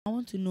I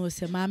want to know,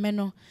 say, Mamma,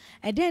 no.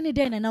 And then,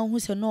 and now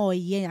who say no,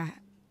 yeah,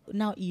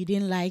 now you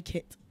didn't like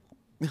it.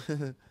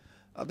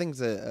 I think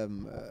that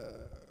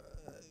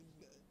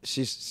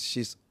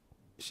she's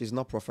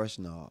not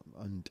professional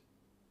and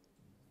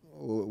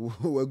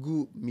we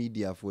good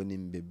media for any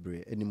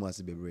bebre any more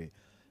bebre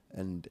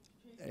and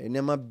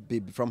never be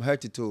from her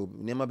to toe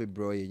never be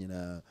bro you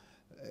know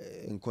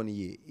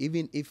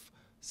even if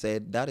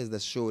said that is the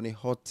show ni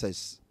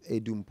hottest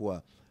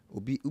edumpoa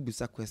obi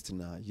ubisa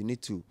question you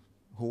need to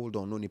hold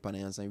on no nipa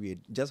na answer we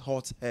just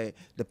hot her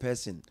the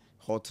person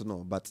hot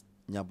no but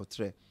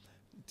nyabotre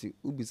to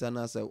ubisa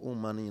na say oh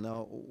man you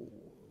know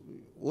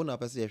una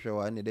person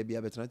hwe and dey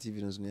bia betra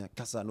tv no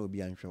kasa na obi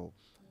anhwe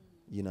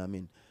you know what I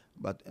mean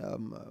but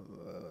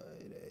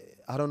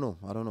I don't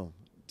know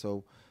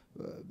so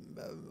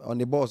on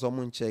the boss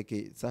someone check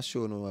it that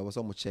show no I was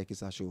someone check it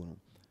that show no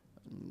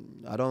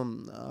I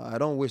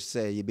don't wish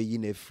say you be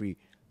in a free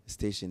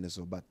station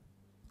so but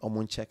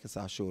someone check it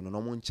that show no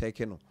one check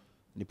no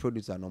the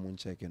producer no one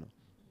check no